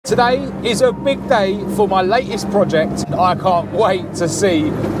Today is a big day for my latest project. I can't wait to see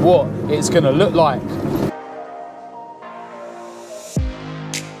what it's going to look like.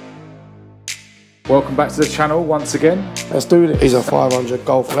 Welcome back to the channel once again. Let's do this. These are 500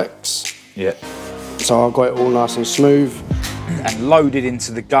 Golf Flex. Yeah. So I've got it all nice and smooth. And loaded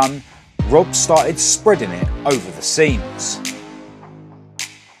into the gun, Rob started spreading it over the seams.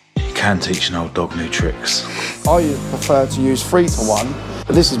 You can teach an old dog new tricks. I prefer to use 3 to 1,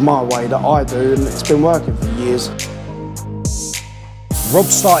 but this is my way that I do, and it's been working for years. Rob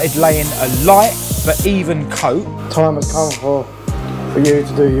started laying a light but even coat. Time has come for you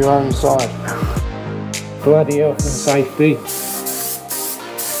to do your own side. Bloody health and safety.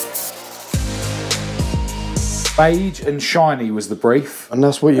 Beige and shiny was the brief. And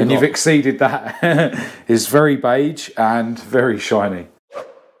that's what you got. You've exceeded that. It's very beige and very shiny.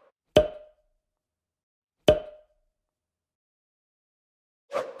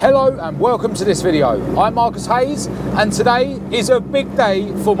 Hello and welcome to this video. I'm Marcus Hayes and today is a big day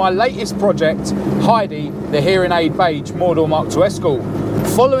for my latest project, Heidi, the hearing aid beige Mk2 Escort.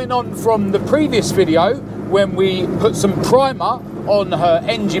 Following on from the previous video when we put some primer on her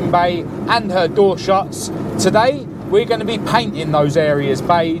engine bay and her door shuts, today we're going to be painting those areas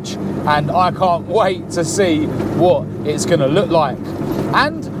beige and I can't wait to see what it's going to look like.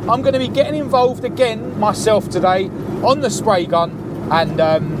 And I'm going to be getting involved again myself today on the spray gun and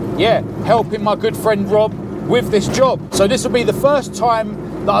yeah, helping my good friend Rob with this job. So this will be the first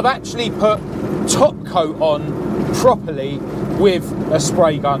time that I've actually put top coat on properly with a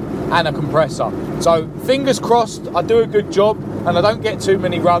spray gun and a compressor. So fingers crossed I do a good job and I don't get too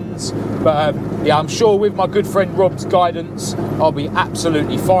many runs, but yeah, I'm sure with my good friend Rob's guidance I'll be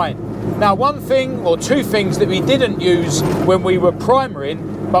absolutely fine. Now, one thing or two things that we didn't use when we were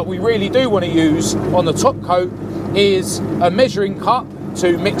primering but we really do want to use on the top coat is a measuring cup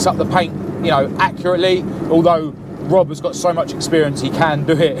to mix up the paint, you know, accurately. Although Rob has got so much experience, he can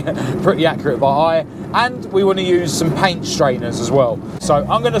do it pretty accurate by eye. And we want to use some paint strainers as well. So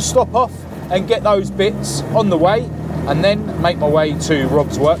I'm going to stop off and get those bits on the way and then make my way to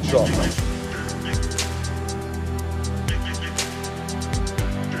Rob's workshop.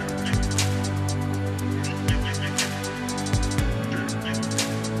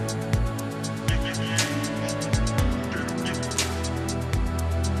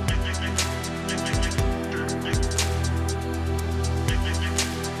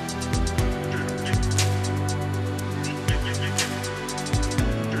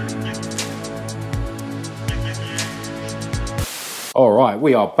 All right,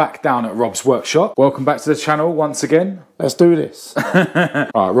 we are back down at Rob's workshop. Welcome back to the channel once again. Let's do this. All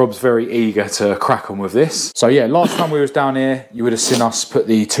right, Rob's very eager to crack on with this. So yeah, last time we was down here, you would have seen us put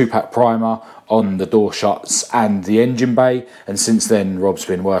the 2-pack primer on the door shuts and the engine bay. And since then, Rob's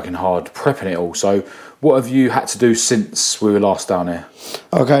been working hard prepping it all. So what have you had to do since we were last down here?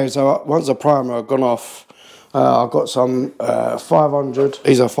 Okay, so once the primer had gone off, I've got some 500.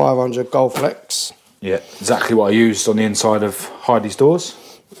 These are 500 Golf Flex. Yeah, exactly what I used on the inside of Heidi's doors.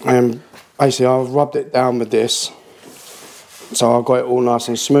 And basically I've rubbed it down with this. So I've got it all nice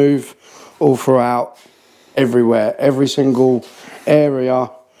and smooth, all throughout, everywhere. Every single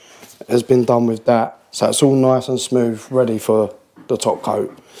area has been done with that. So it's all nice and smooth, ready for the top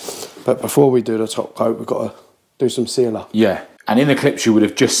coat. But before we do the top coat, we've got to do some sealer. Yeah. And in the clips you would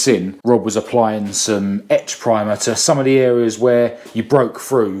have just seen, Rob was applying some etch primer to some of the areas where you broke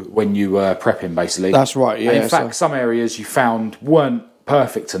through when you were prepping, basically. That's right, yeah. And in fact, some areas you found weren't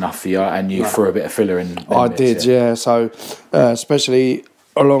perfect enough for you and you threw a bit of filler in. I did, yeah. So, especially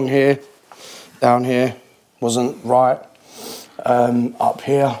along here, down here, wasn't right. Up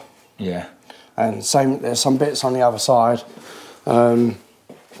here. Yeah. And same, there's some bits on the other side. Some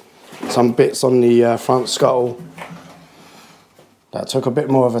bits on the front scuttle. That took a bit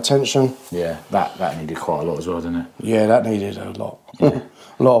more of attention. Yeah, that needed quite a lot as well, didn't it? Yeah, that needed a lot. Yeah.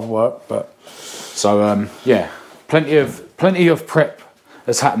 A lot of work, but... So, yeah, plenty of prep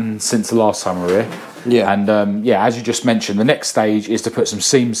has happened since the last time we were here. Yeah. And, yeah, as you just mentioned, the next stage is to put some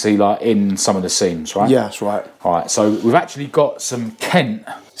seam sealer in some of the seams, right? Yeah, that's right. All right, so we've actually got some Kent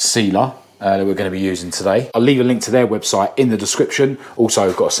sealer that we're going to be using today. I'll leave a link to their website in the description. Also,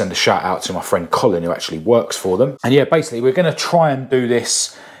 I've got to send a shout out to my friend Colin, who actually works for them. And yeah, basically, we're going to try and do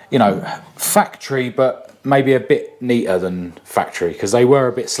this, you know, factory, but maybe a bit neater than factory, because they were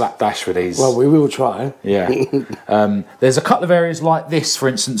a bit slapdash with these. Well, we will try. Yeah. There's a couple of areas like this, for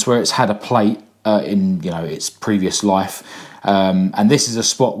instance, where it's had a plate in, you know, its previous life. And this is a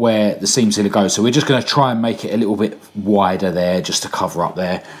spot where the seam sealer goes. So we're just going to try and make it a little bit wider there, just to cover up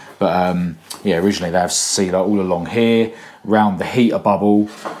there. But yeah, originally they have sealer all along here, round the heater bubble,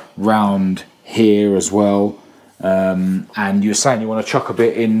 round here as well. And you were saying you want to chuck a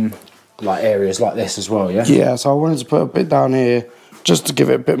bit in like areas like this as well, yeah? Yeah, so I wanted to put a bit down here just to give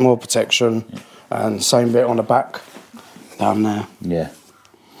it a bit more protection, and same bit on the back, down there. Yeah.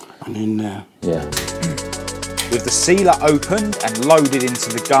 And in there. Yeah. With the sealer opened and loaded into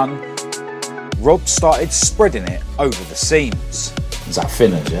the gun, Rob started spreading it over the seams. Is that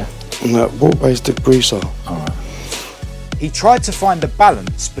thinners, yeah? And that water-based degreaser. Alright. He tried to find a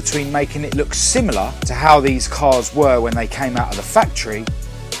balance between making it look similar to how these cars were when they came out of the factory,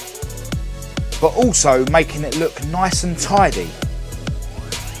 but also making it look nice and tidy.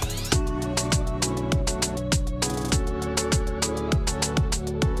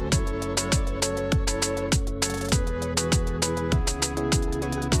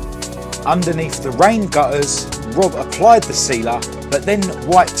 Underneath the rain gutters, Rob applied the sealer, but then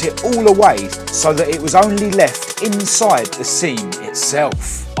wiped it all away so that it was only left inside the seam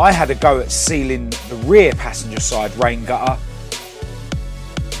itself. I had a go at sealing the rear passenger side rain gutter.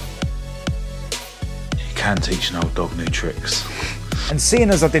 You can teach an old dog new tricks. And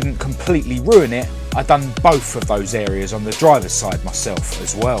seeing as I didn't completely ruin it, I'd done both of those areas on the driver's side myself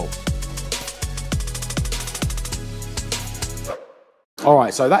as well.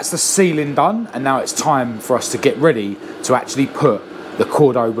 Alright, so that's the sealing done, and now it's time for us to get ready to actually put the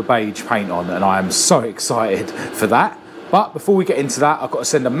Cordoba beige paint on, and I am so excited for that. But before we get into that, I've got to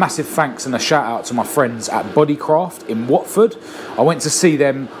send a massive thanks and a shout out to my friends at BODICRAFT in Watford. I went to see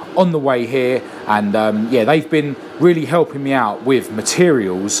them on the way here, and yeah, they've been really helping me out with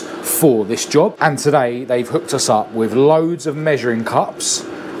materials for this job. And today they've hooked us up with loads of measuring cups,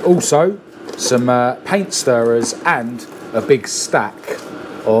 also some paint stirrers and a big stack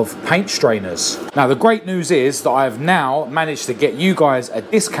of paint strainers. Now the great news is that I have now managed to get you guys a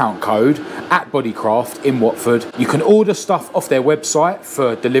discount code at BODICRAFT in Watford. You can order stuff off their website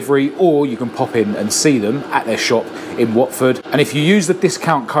for delivery, or you can pop in and see them at their shop in Watford. And if you use the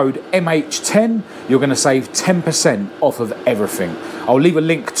discount code MH10, you're going to save 10% off of everything. I'll leave a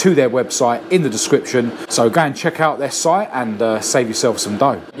link to their website in the description, so go and check out their site and save yourself some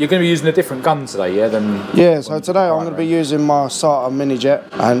dough. You're going to be using a different gun today, yeah? Yeah, so today I'm going to be using my SATA mini jet,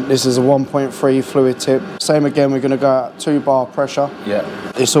 and this is a 1.3 fluid tip. Same again, we're going to go at 2 bar pressure.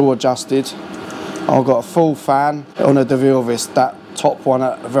 Yeah. It's all adjusted. I've got a full fan on a DeVilvis. That top one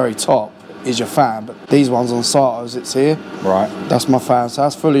at the very top is your fan, but these ones on SATAs, it's here. Right. That's my fan, so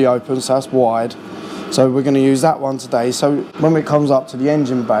that's fully open, so that's wide. So we're going to use that one today. So when it comes up to the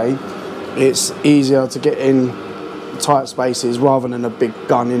engine bay, it's easier to get in tight spaces rather than a big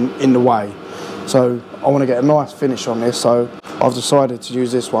gun in the way. So I want to get a nice finish on this, so I've decided to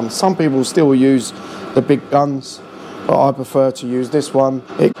use this one. Some people still use the big guns, but I prefer to use this one.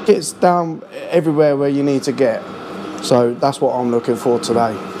 It gets down everywhere where you need to get. So that's what I'm looking for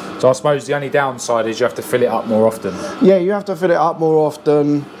today. So I suppose the only downside is you have to fill it up more often. Yeah, you have to fill it up more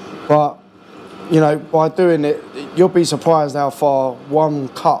often, but you know, by doing it, you'll be surprised how far one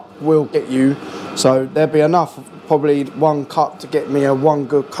cup will get you. So there'll be enough, probably 1 cup to get me one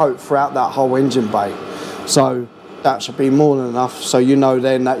good coat throughout that whole engine bay. So that should be more than enough. So you know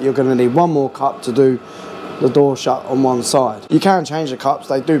then that you're going to need 1 more cup to do the door shut on one side. You can change the cups,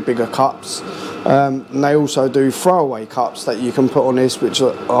 they do bigger cups. And they also do throwaway cups that you can put on this, which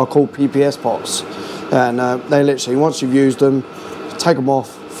are called PPS pots. And they literally, once you've used them, take them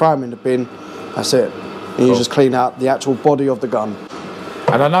off, throw them in the bin, that's it. And you just clean out the actual body of the gun.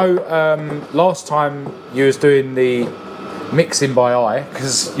 And I know last time you was doing the mixing by eye,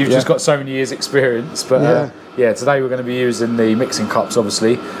 because you've just got so many years experience, but yeah, today we're going to be using the mixing cups,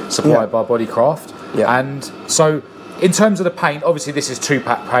 obviously, supplied by BODICRAFT. Yeah. And so in terms of the paint, obviously this is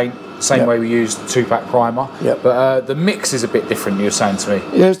 2-pack paint, same way we used 2-pack primer, but the mix is a bit different, you were saying to me.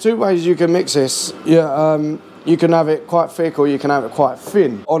 Yeah, there's 2 ways you can mix this. Yeah, you can have it quite thick or you can have it quite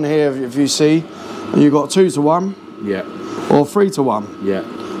thin. On here, if you see, you've got 2 to 1. Yeah. Or 3 to 1. Yeah.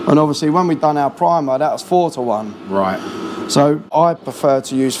 And obviously when we've done our primer, that was 4 to 1. Right. So I prefer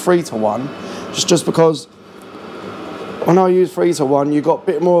to use 3 to 1, just because when I use 3 to 1, you've got a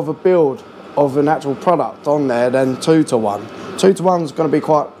bit more of a build of an actual product on there than 2 to 1. 2 to 1 is going to be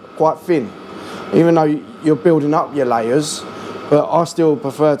quite thin, even though you're building up your layers, but I still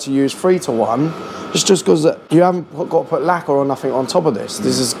prefer to use 3 to 1. It's just because you haven't got to put lacquer or nothing on top of this.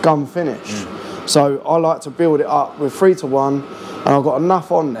 This is gun finish. So I like to build it up with 3 to 1, and I've got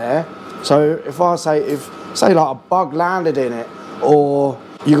enough on there. So if I say, say like a bug landed in it, or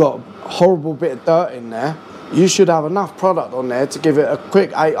you got a horrible bit of dirt in there, you should have enough product on there to give it a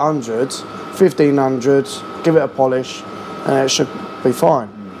quick 800, 1500, give it a polish, and it should be fine.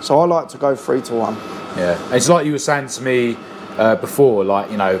 So I like to go 3 to 1. Yeah, it's like you were saying to me before, like,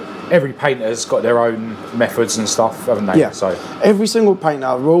 you know, every painter's got their own methods and stuff, haven't they? Yeah. So every single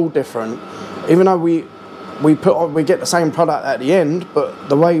painter, we're all different. Even though we get the same product at the end, but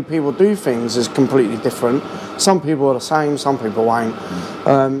the way people do things is completely different. Some people are the same, some people won't.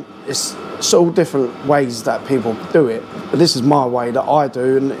 It's all different ways that people do it. But this is my way that I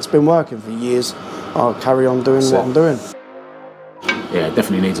do, and it's been working for years. I'll carry on doing what I'm doing. yeah, it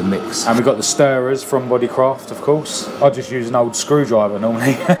definitely needs a mix. And we've got the stirrers from BODICRAFT, of course. I just use an old screwdriver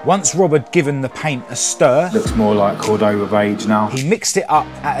normally. Once Rob had given the paint a stir, Looks more like Cordova beige now. he mixed it up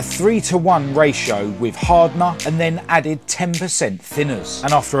at a 3 to 1 ratio with hardener and then added 10% thinners.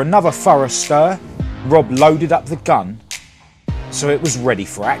 And after another thorough stir, Rob loaded up the gun so it was ready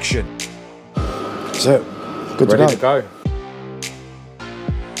for action. That's it. Good Ready to go. to go.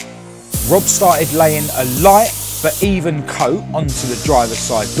 Rob started laying a light but even coat onto the driver's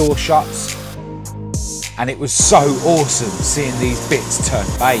side door shuts, and it was so awesome seeing these bits turn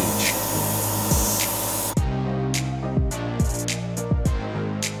beige.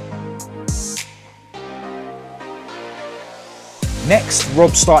 Next,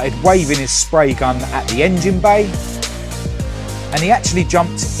 Rob started waving his spray gun at the engine bay, and he actually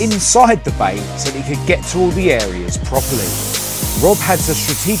jumped inside the bay so that he could get to all the areas properly. Rob had to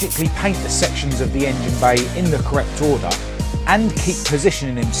strategically paint the sections of the engine bay in the correct order and keep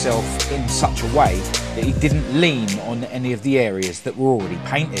positioning himself in such a way that he didn't lean on any of the areas that were already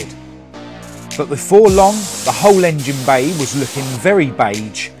painted. But before long, the whole engine bay was looking very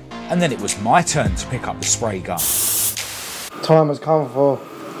beige, and then it was my turn to pick up the spray gun. Time has come for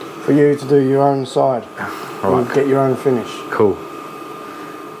you to do your own side. Right. And get your own finish. Cool.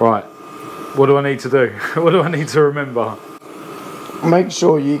 Right. What do I need to do? What do I need to remember? Make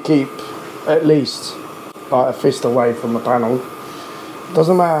sure you keep at least like a fist away from the panel.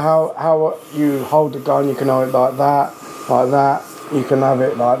 Doesn't matter how you hold the gun, you can hold it like that, you can have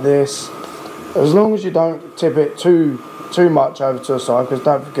it like this. As long as you don't tip it too much over to the side, because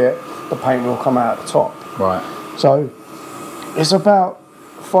don't forget the paint will come out at the top. Right. So it's about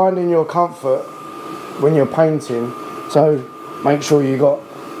finding your comfort when you're painting. So make sure you got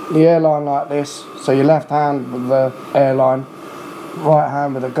the airline like this, so your left hand with the airline, right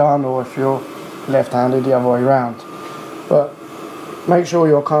hand with a gun, or if you're left-handed, the other way around. But make sure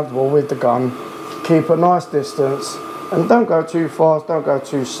you're comfortable with the gun, keep a nice distance, and don't go too fast, don't go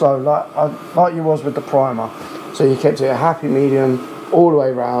too slow, like you was with the primer. So you kept it a happy medium all the way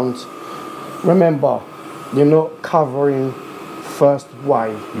around. Remember, you're not covering first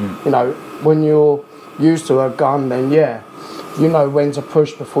way. You know, when you're used to a gun, then yeah, you know when to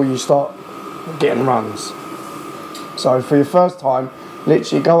push before you start getting runs. So for your first time,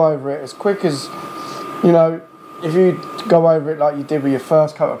 literally go over it as quick as, you know, if you go over it like you did with your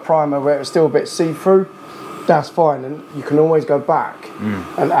first coat of primer where it was still a bit see-through, that's fine, and you can always go back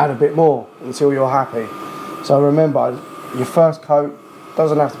and add a bit more until you're happy. So remember, your first coat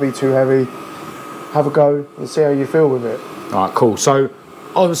doesn't have to be too heavy. Have a go and see how you feel with it. All right, cool. So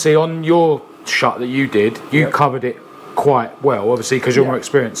obviously on your shot that you did, you covered it quite well, obviously, because you're more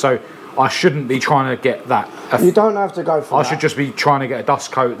experienced. So I shouldn't be trying to get that. You don't have to go for that. I should just be trying to get a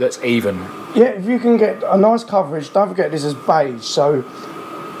dust coat that's even. Yeah, if you can get a nice coverage, don't forget this is beige, so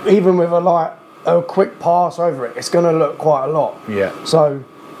even with a quick pass over it, it's going to look quite a lot. Yeah. So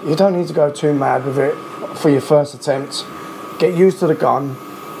you don't need to go too mad with it for your first attempt. Get used to the gun,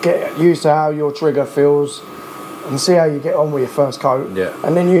 get used to how your trigger feels, and see how you get on with your first coat. Yeah.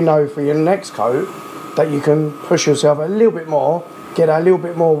 And then you know for your next coat that you can push yourself a little bit more, get a little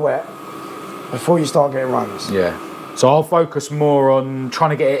bit more wet before you start getting runs. Yeah. So I'll focus more on trying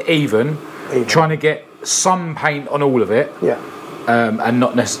to get it even. Trying to get some paint on all of it. Yeah. And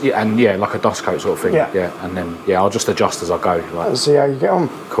not necessarily, and yeah, like a dust coat sort of thing. Yeah. And then I'll just adjust as I go. Right. And see how you get on.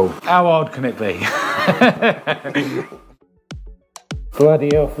 Cool. How hard can it be?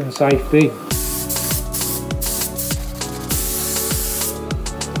 Bloody health and safety.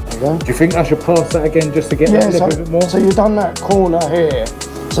 There you go. Do you think I should pass that again just to get that a little bit more? So you've done that corner here.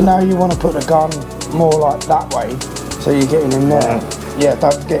 So now you want to put the gun more like that way. So you're getting in there. Yeah,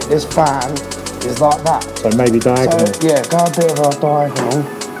 don't forget this fan is like that. So maybe diagonal. So, yeah, go a bit of a diagonal.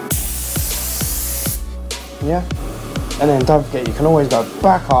 Yeah. And then don't forget, you can always go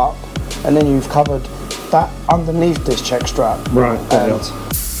back up, and then you've covered that underneath this check strap. Right, there you go.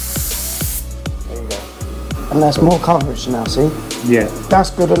 And that's more coverage now, see? Yeah. That's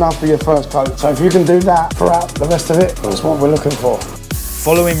good enough for your first coat. So if you can do that throughout the rest of it, that's what we're looking for.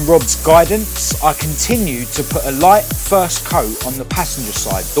 Following Rob's guidance, I continued to put a light first coat on the passenger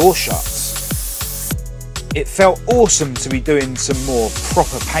side door shuts. It felt awesome to be doing some more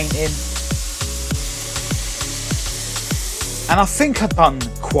proper painting. And I think I've done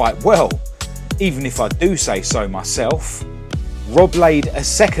quite well, even if I do say so myself. Rob laid a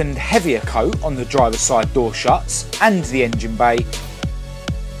second heavier coat on the driver's side door shuts and the engine bay.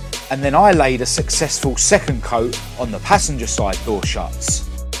 And then I laid a successful second coat on the passenger side door shuts.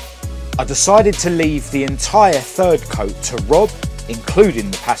 I decided to leave the entire third coat to Rob,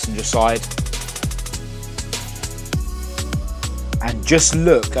 including the passenger side. And just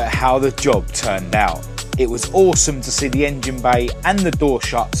look at how the job turned out. It was awesome to see the engine bay and the door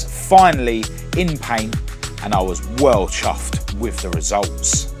shuts finally in paint, and I was well chuffed with the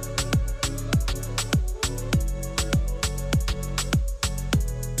results.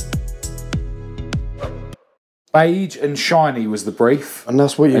 Beige and shiny was the brief. And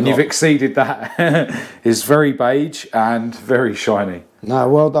that's what you got. And you've exceeded that. It's very beige and very shiny. No,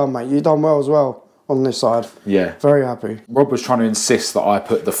 well done, mate. You've done well as well on this side. Yeah. Very happy. Rob was trying to insist that I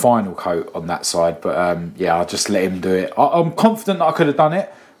put the final coat on that side, but yeah, I just let him do it. I'm confident that I could have done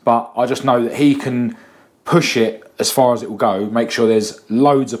it, but I just know that he can push it as far as it will go, make sure there's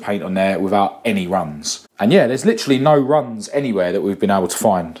loads of paint on there without any runs. And yeah, there's literally no runs anywhere that we've been able to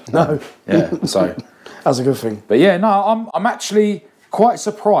find. No. Yeah, so... That's a good thing. But yeah, no, I'm actually quite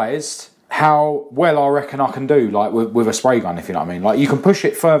surprised how well I reckon I can do, like with a spray gun, if you know what I mean. Like, you can push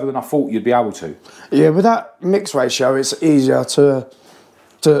it further than I thought you'd be able to. Yeah, with that mix ratio, it's easier to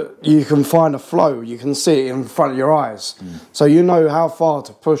you can find a flow, you can see it in front of your eyes. So you know how far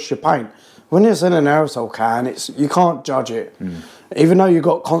to push your paint. When it's in an aerosol can, you can't judge it. Even though you've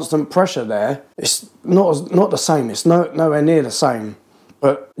got constant pressure there, it's not the same. It's nowhere near the same.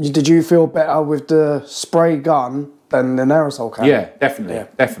 But did you feel better with the spray gun than an aerosol can? Yeah, definitely, yeah.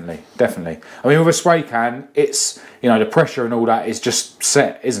 definitely. I mean, with a spray can, it's, you know, the pressure and all that is just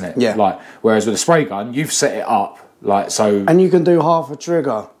set, isn't it? Yeah. Like, whereas with a spray gun, you've set it up, like, so... And you can do half a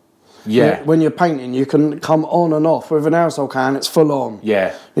trigger. Yeah. When you're painting, you can come on and off. With an aerosol can, it's full on.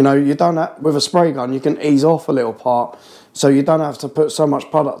 Yeah. You know, you don't have, with a spray gun, you can ease off a little part, so you don't have to put so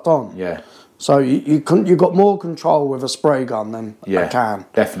much product on. Yeah. So you've got more control with a spray gun than a can.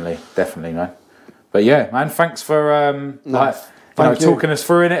 Definitely, man. But yeah, man, thanks for talking us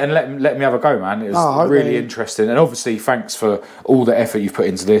through in it and let me have a go, man. It was really interesting, and obviously thanks for all the effort you've put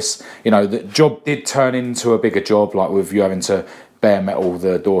into this. You know, the job did turn into a bigger job, like with you having to bare metal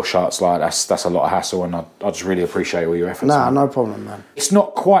the door shuts, like that's a lot of hassle, and I just really appreciate all your efforts. Nah, no problem, man. It's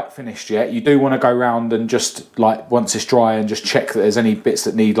not quite finished yet. You do want to go round and just, like, once it's dry, and just check that there's any bits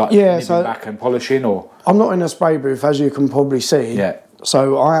that need, like, nibbing back and polishing, or... I'm not in a spray booth, as you can probably see. Yeah.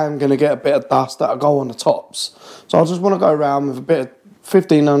 So I am going to get a bit of dust that'll go on the tops. So I just want to go around with a bit of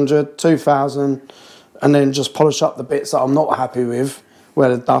 1500, 2000, and then just polish up the bits that I'm not happy with, where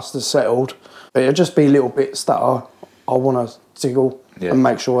the dust has settled. But it'll just be little bits that I want to tickle and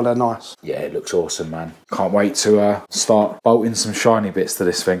make sure they're nice. Yeah, it looks awesome, man. Can't wait to start bolting some shiny bits to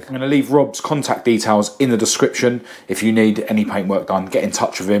this thing. I'm going to leave Rob's contact details in the description. If you need any paintwork done, get in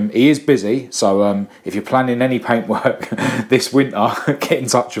touch with him. He is busy, so if you're planning any paintwork this winter, get in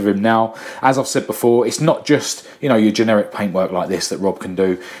touch with him now. As I've said before, it's not just, you know, your generic paintwork like this that Rob can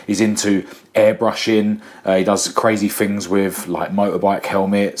do. He's into airbrushing. He does crazy things with, like, motorbike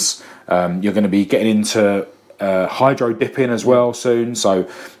helmets. You're going to be getting into hydro dipping as well soon, so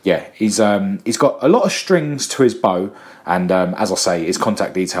yeah, he's got a lot of strings to his bow, and as I say, his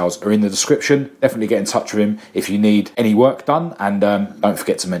contact details are in the description. Definitely get in touch with him if you need any work done, and don't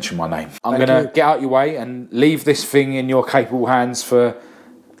forget to mention my name. I'm gonna get out your way and leave this thing in your capable hands for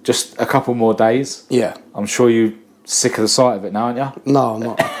just a couple more days. Yeah, I'm sure you're sick of the sight of it now, aren't you? No, I'm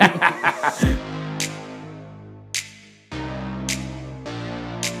not.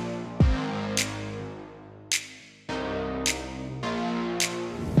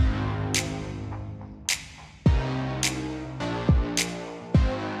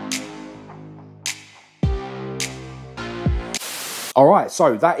 Alright,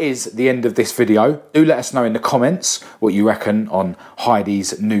 so that is the end of this video. Do let us know in the comments what you reckon on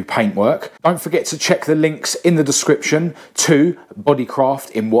Heidi's new paintwork. Don't forget to check the links in the description to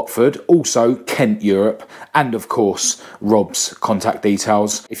BODICRAFT in Watford, also Kent, Europe, and of course Rob's contact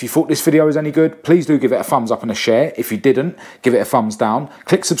details. If you thought this video was any good, please do give it a thumbs up and a share. If you didn't, give it a thumbs down.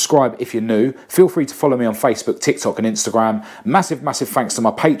 Click subscribe if you're new. Feel free to follow me on Facebook, TikTok and Instagram. Massive thanks to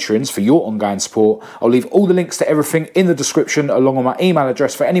my patrons for your ongoing support. I'll leave all the links to everything in the description, along with my email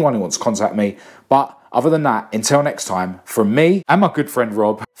address for anyone who wants to contact me. But other than that, until next time, from me and my good friend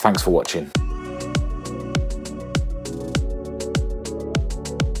Rob, thanks for watching.